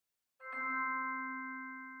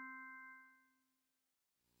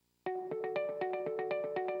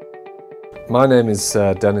My name is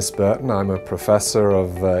Dennis Burton. I'm a professor of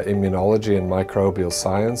immunology and microbial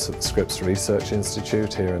science at the Scripps Research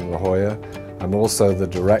Institute here in La Jolla. I'm also the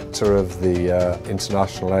director of the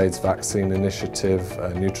International AIDS Vaccine Initiative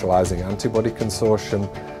Neutralizing Antibody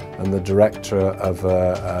Consortium and the director of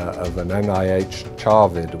an NIH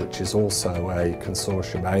CHARVID, which is also a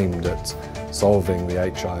consortium aimed at solving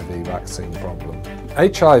the HIV vaccine problem.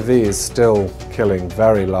 HIV is still killing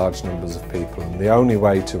very large numbers of people, and the only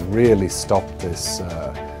way to really stop this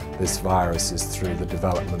virus is through the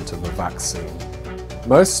development of a vaccine.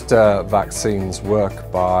 Most vaccines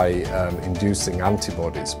work by inducing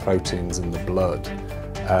antibodies, proteins in the blood,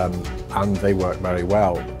 and they work very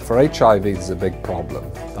well. For HIV, there's a big problem.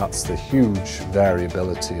 That's the huge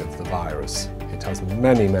variability of the virus. It has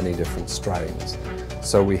many, many different strains.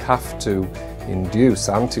 So we have to induce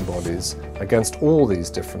antibodies against all these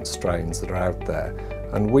different strains that are out there.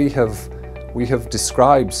 And we have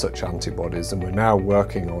described such antibodies, and we're now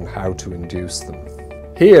working on how to induce them.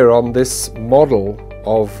 Here on this model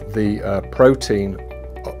of the protein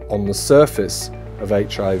on the surface of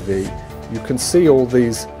HIV, you can see all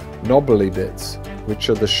these knobbly bits, which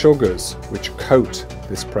are the sugars which coat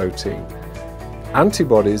this protein.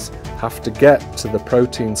 Antibodies have to get to the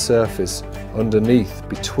protein surface underneath,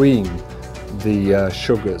 between the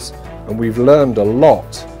sugars, and we've learned a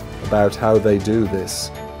lot about how they do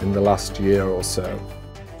this in the last year or so.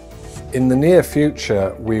 In the near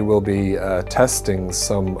future, we will be testing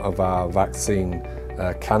some of our vaccine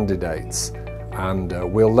candidates, and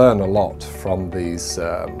we'll learn a lot from these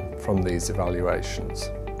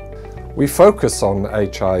evaluations. We focus on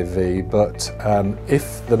HIV, but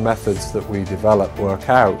if the methods that we develop work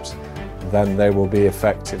out, then they will be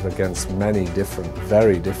effective against many different,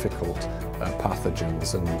 very difficult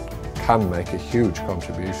pathogens and can make a huge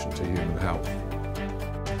contribution to human health.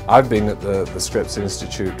 I've been at the Scripps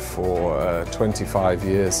Institute for 25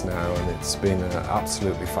 years now, and it's been an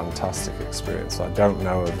absolutely fantastic experience. I don't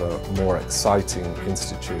know of a more exciting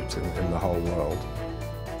institute in the whole world.